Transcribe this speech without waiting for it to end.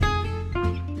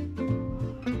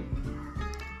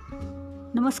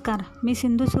नमस्कार, मी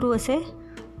सिंधू सुरवसे.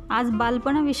 आज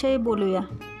बालपणाविषयी बोलूया.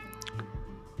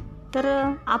 तर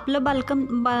आपलं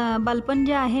बालपण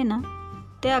जे आहे ना,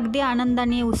 ते अगदी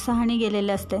आनंदाने उत्साहाने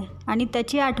गेलेलं असते आणि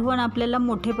त्याची आठवण आपल्याला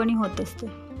मोठेपणी होत असते.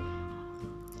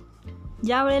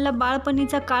 ज्या वेळेला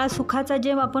बाळपणीचा काळ सुखाचा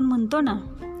जे आपण म्हणतो ना,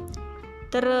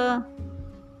 तर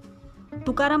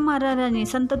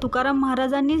संत तुकाराम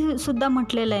महाराजांनी सुद्धा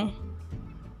म्हटलेलं आहे,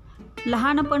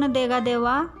 लहानपण देगा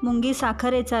देवा मुंगी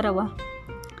साखरेचा रवा.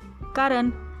 कारण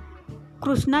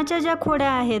कृष्णाच्या ज्या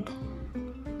खोड्या आहेत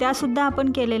त्यासुद्धा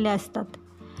आपण केलेल्या असतात.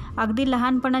 अगदी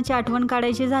लहानपणाची आठवण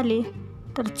काढायची झाली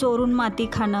तर चोरून माती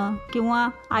खाणं किंवा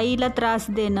आईला त्रास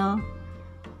देणं.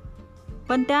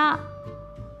 पण त्या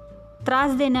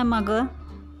त्रास देण्यामागं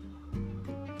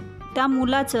त्या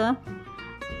मुलाचं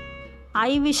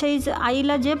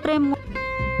आईला जे प्रेम